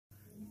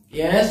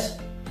Yes,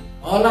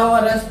 all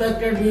our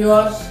respected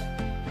viewers,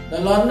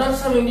 the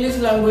learners of English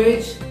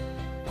language,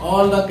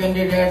 all the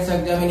candidates,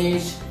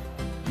 examinees,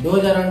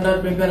 those are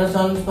under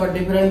preparations for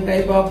different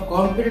type of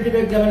competitive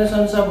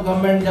examinations of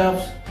government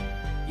jobs.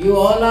 You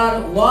all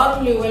are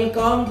warmly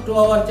welcome to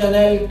our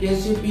channel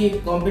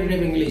KCP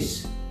Competitive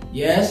English.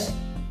 Yes,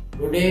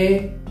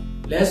 today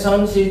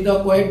lessons is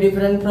quite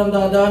different from the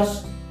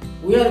others.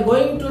 We are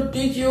going to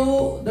teach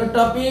you the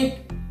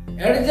topic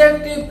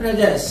adjective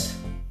phrases.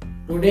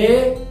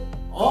 Today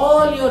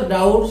all your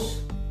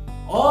doubts,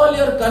 all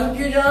your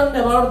confusion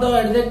about the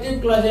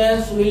adjective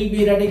clauses will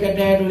be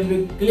eradicated, will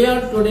be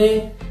cleared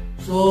today.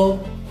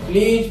 So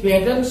please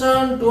pay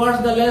attention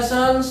towards the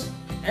lessons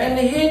and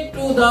heed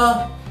to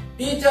the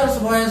teacher's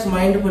voice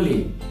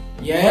mindfully.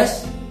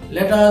 Yes,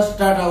 let us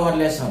start our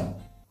lesson.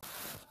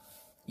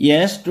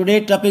 Yes,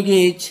 today's topic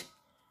is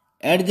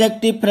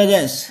adjective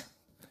phrases.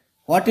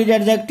 What is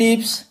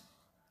adjectives?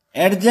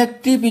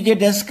 Adjective is a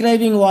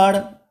describing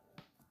word.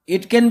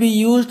 It can be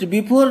used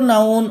before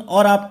noun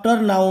or after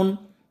noun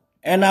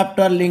and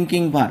after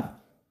linking verb.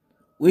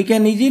 We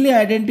can easily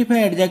identify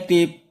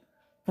adjective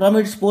from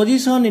its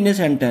position in a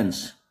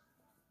sentence.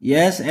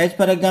 Yes, as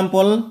for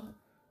example,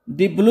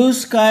 the blue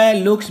sky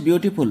looks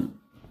beautiful.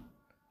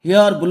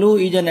 Here blue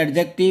is an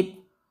adjective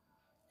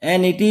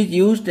and it is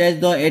used as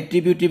the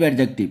attributive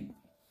adjective.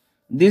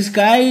 The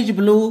sky is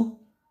blue.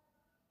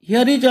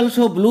 Here is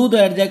also blue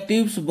the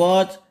adjectives,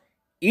 but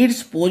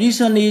its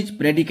position is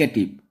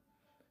predicative.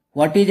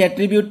 What is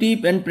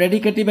attributive and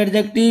predicative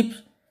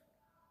adjectives?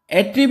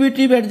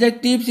 Attributive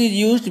adjectives is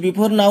used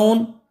before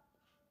noun,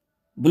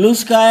 blue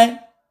sky.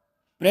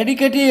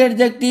 Predicative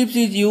adjectives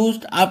is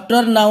used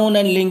after noun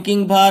and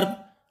linking verb,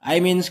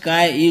 I mean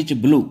sky is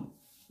blue.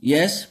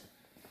 Yes,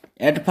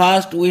 at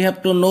first we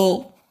have to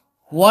know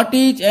what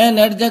is an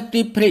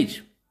adjective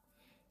phrase.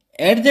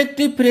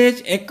 Adjective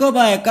phrase eko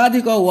ba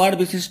ekadhiko word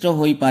bisishto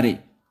hoi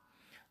pare.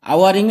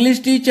 Our English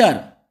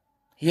teacher,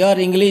 here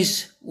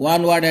English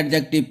one word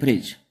adjective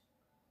phrase.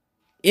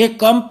 A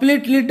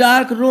completely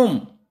dark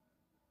room,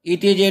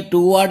 it is a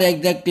two word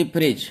adjective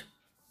phrase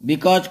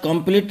because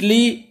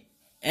completely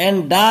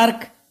and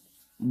dark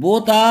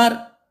both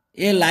are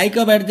a like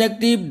of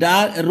adjective.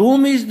 Dark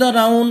room is the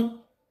noun,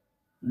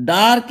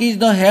 dark is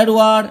the head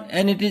word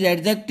and it is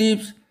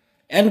adjectives,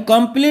 and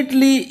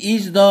completely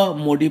is the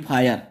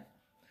modifier.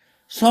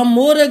 Some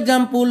more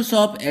examples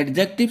of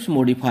adjectives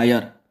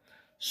modifier.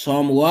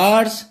 Some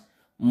words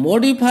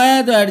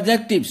modify the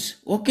adjectives.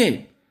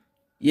 Okay.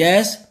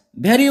 Yes,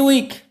 very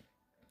weak,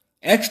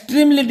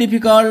 extremely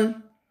difficult,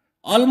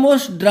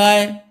 almost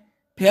dry,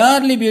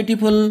 fairly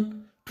beautiful,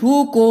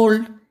 too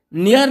cold,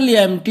 nearly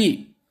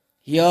empty.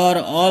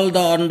 Here all the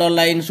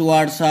underlined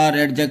words are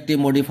adjective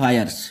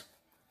modifiers.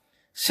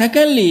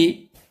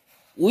 Secondly,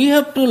 we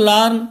have to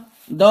learn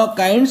the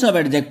kinds of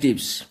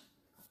adjectives.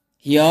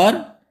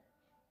 Here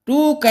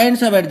two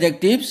kinds of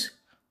adjectives,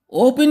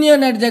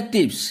 opinion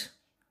adjectives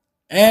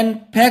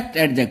and fact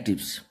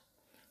adjectives.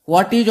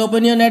 What is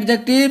opinion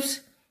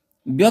adjectives?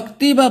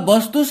 व्यक्ति बा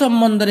वस्तु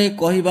संबंध रे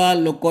कहिबा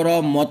लोकर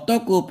मत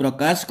को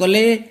प्रकाश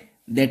कले,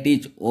 that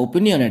is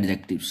opinion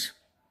adjectives.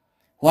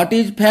 What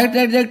is fact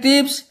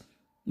adjectives?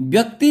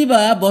 व्यक्ति बा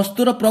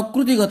वस्तुर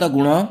प्रकृतिगत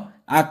गुण,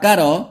 आकार,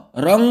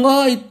 रंग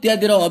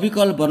इत्यादि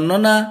अविकल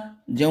वर्णना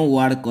जो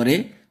वर्ड करे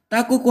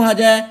ताकू कहा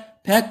जाए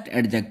fact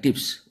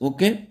adjectives.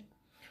 Okay.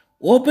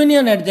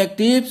 Opinion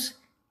adjectives,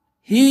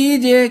 he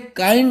is a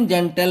kind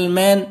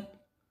gentleman.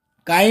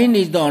 Kind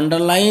is the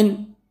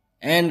underline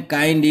and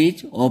kind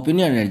is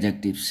opinion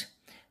adjectives.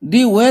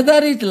 The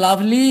weather is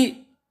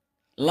lovely.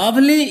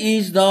 Lovely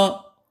is the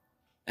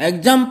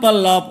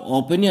example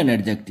of opinion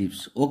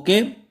adjectives.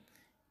 Okay.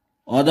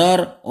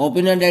 Other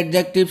opinion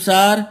adjectives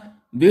are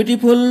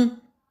beautiful,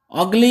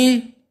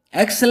 ugly,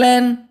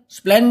 excellent,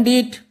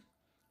 splendid,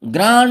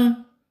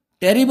 grand,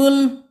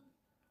 terrible,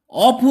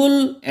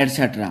 awful,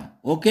 etc.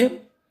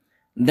 Okay.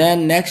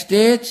 Then next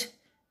is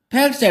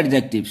facts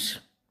adjectives.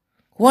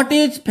 What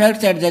is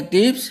facts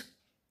adjectives?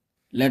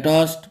 Let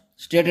us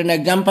state an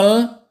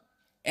example.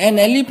 An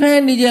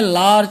elephant is a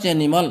large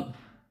animal.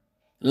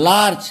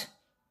 Large,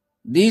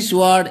 this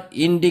word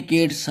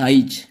indicates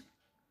size.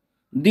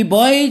 The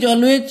boy is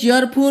always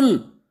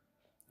cheerful.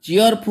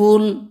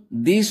 Cheerful,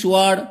 this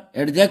word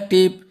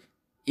adjective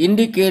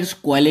indicates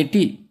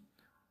quality.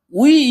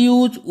 We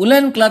use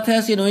woolen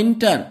clothes in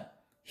winter.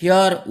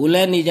 Here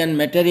woolen is an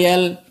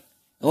material.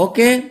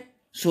 Okay,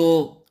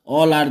 so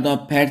all are the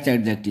facts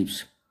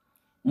adjectives.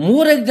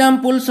 More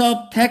examples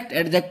of fact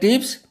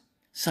adjectives: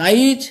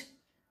 size,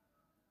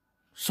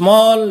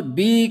 small,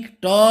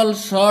 big, tall,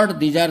 short,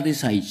 these are the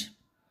size.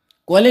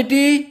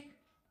 Quality,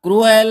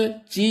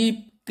 cruel, cheap,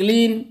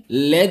 clean,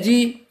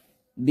 lazy,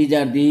 these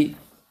are the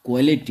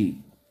quality.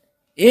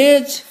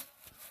 Age,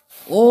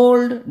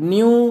 old,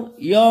 new,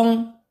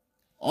 young,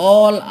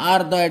 all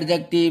are the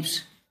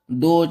adjectives,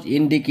 those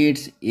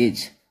indicates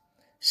age.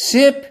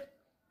 Shape,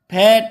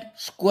 fat,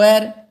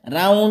 square,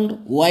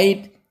 round,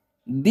 white,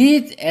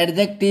 these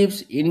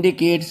adjectives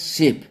indicate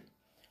shape.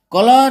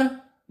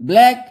 Color,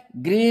 black,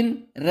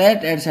 green,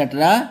 red,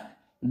 etc.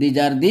 These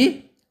are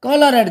the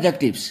Color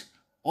adjectives.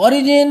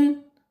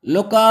 Origin,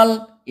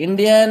 local,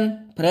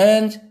 Indian,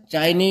 French,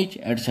 Chinese,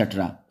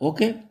 etc.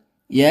 Okay.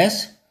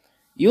 Yes.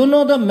 You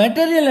know the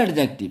material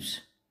adjectives.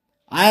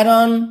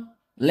 Iron,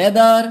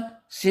 leather,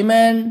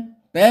 cement,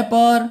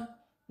 paper.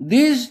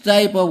 These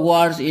type of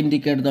words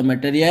indicate the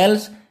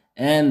materials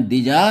and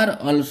these are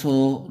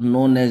also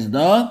known as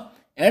the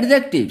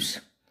adjectives.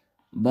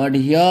 But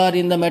here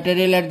in the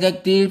material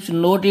adjectives,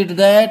 note it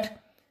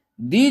that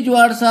these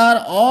words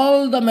are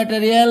all the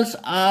materials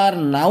are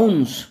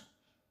nouns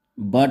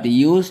but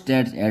used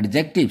as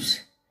adjectives.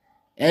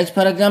 As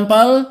for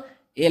example,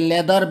 a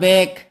leather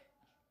bag.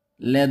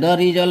 Leather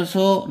is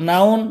also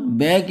noun,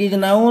 bag is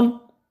noun,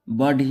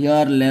 but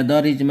here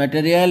leather is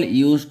material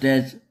used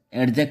as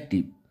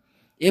adjective.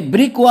 A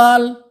brick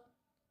wall,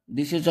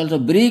 this is also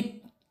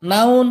brick,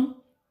 noun.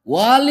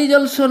 Wall is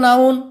also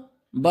noun,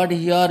 but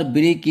here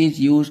brick is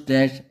used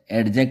as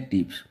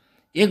adjectives.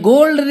 A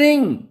gold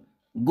ring,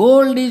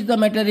 gold is the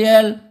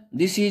material,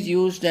 this is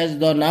used as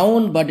the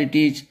noun, but it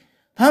is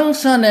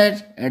function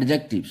as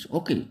adjectives.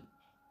 Okay.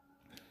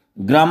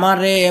 Grammar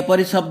रे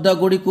एपरी शब्द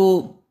गुड़ी को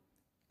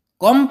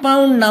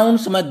compound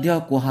nouns मध्य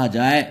कहा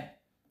जाए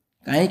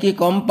कहीं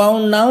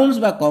compound nouns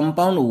बा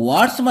compound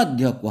words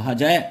मध्य कहा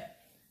जाए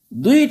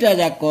दुईटा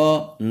जाक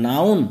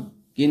नाउन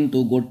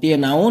किंतु गोटे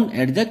नाउन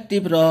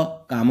एडजेक्टिव रो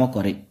काम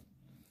करे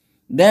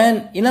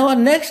then in our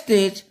next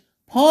stage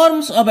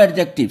forms of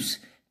adjectives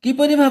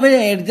किपरि भाबे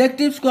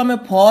adjectives को हमें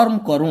फॉर्म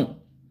करूं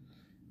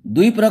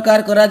दुई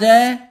प्रकार करा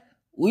जाए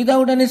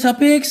without any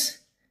suffix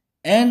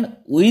and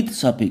with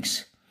suffix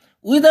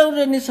without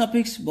any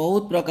suffix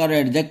बहुत प्रकार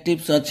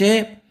एडजेक्टिव्स अच्छे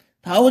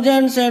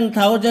thousands and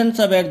thousands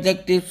of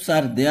adjectives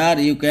are there.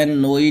 You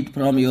can know it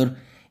from your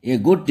a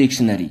good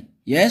dictionary.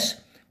 Yes,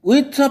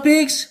 with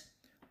suffix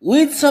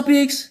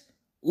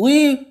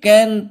we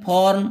can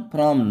form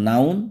from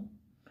noun,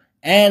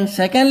 and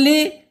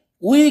secondly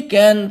we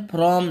can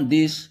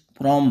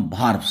from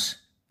verbs.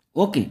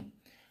 Okay,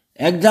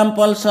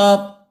 examples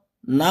of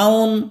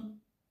noun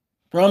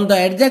from the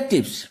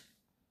adjectives.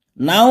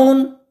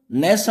 Noun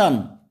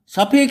nation,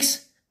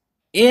 suffix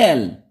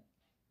al,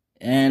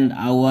 and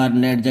our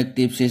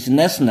adjective is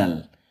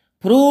national.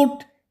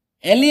 Fruit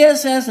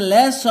alias as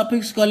less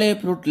suffix kale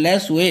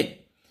fruitless way.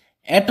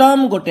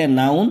 Atom gote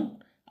noun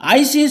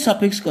ic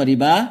suffix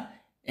kariba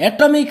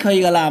atomic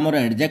hoy gala amar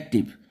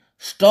adjective.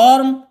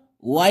 Storm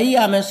y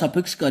ame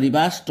suffix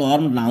kariba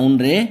storm noun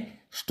re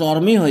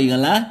stormy hoy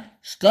gala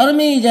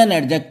stormy is an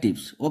adjective.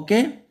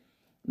 Okay,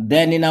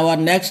 then in our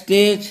next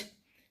stage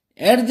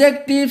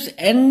adjectives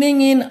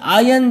ending in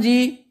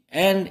ing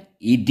and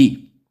ed.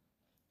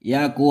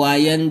 या को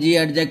ing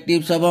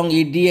adjectives एवं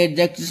ed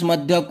adjectives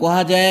मध्य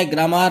कहा जाए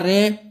grammar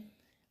रे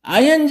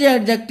ing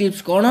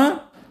adjectives कोन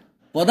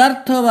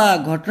पदार्थ बा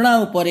घटना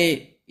उपरे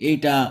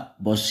एटा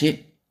बसे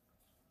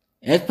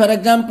as for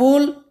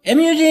example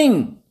amusing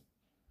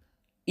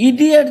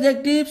ed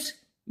adjectives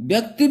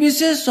व्यक्ति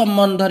विशेष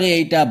संबंध रे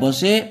एटा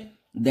बसे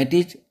that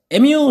is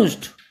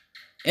amused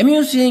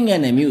amusing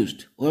and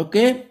amused.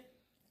 Okay,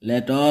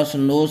 let us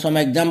know some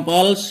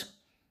examples.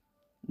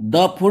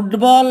 The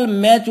football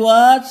match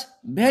was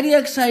very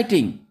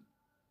exciting.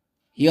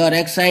 Here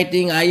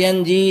exciting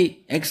ing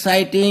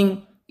exciting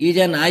is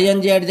an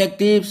ing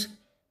adjectives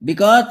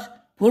because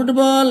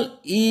football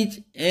is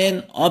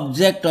an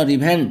object or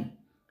event.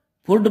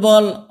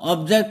 Football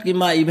object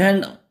keema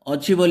event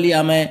अच्छी बोली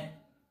आमे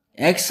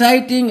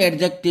exciting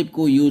adjective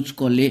को use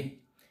कले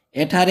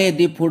एठारे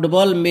the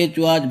football match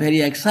was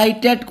very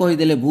excited कही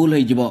देले भूल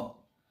होई जिवो.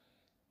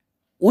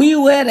 We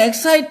were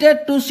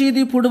excited to see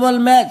the football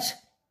match.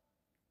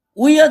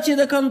 We अच्छी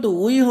देखंतु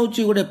we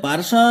होची गोटे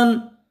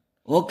पर्सन.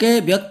 ओके,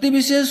 व्यक्ति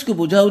विशेष को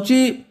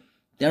बुझाउची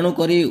तेणु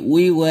करी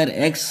we were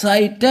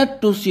excited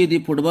to see the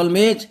football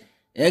match.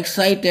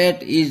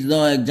 Excited is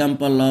the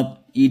example of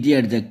ed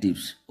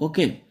adjectives.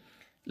 Okay,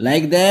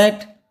 like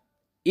that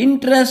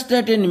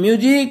interested in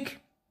music,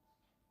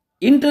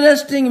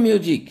 interesting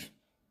music.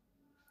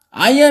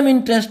 I am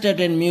interested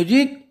in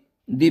music.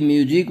 The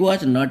music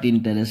was not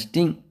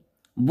interesting.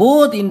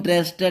 Both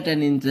interested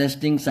and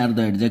interesting are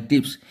the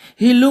adjectives.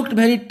 He looked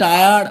very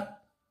tired.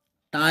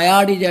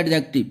 Tired is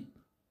adjective.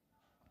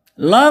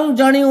 Long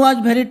journey was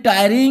very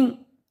tiring.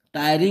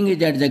 Tiring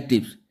is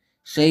adjectives.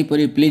 Sei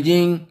pari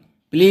pleasing,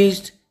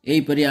 pleased.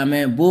 Ei pari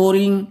ame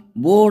boring,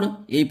 bored.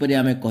 Ei pari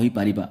ame कहि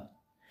परिबा.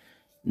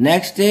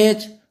 Next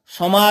stage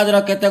समाज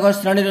रो केतेक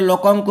श्रेणी रे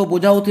लोकन को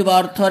बुझाउथिबा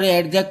अर्थ रे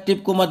adjective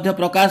को मध्य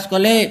प्रकाश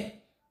कले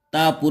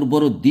ता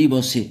पूर्वरु दी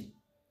बसे.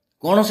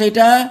 कोन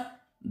सेटा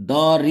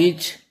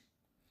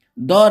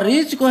द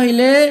रिच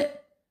कहिले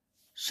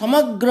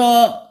समग्र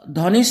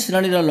धनी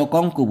श्रेणी रो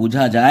लोकन को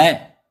बुझा जाए.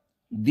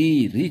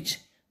 दी rich,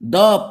 the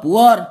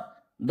poor,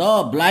 the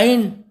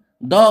blind,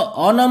 the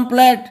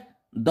unemployed,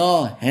 the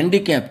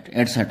handicapped,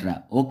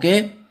 etc.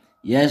 Okay,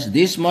 yes,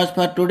 this much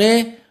for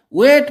today.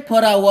 Wait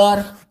for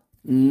our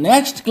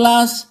next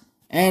class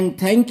and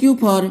thank you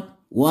for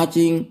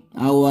watching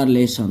our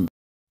lesson.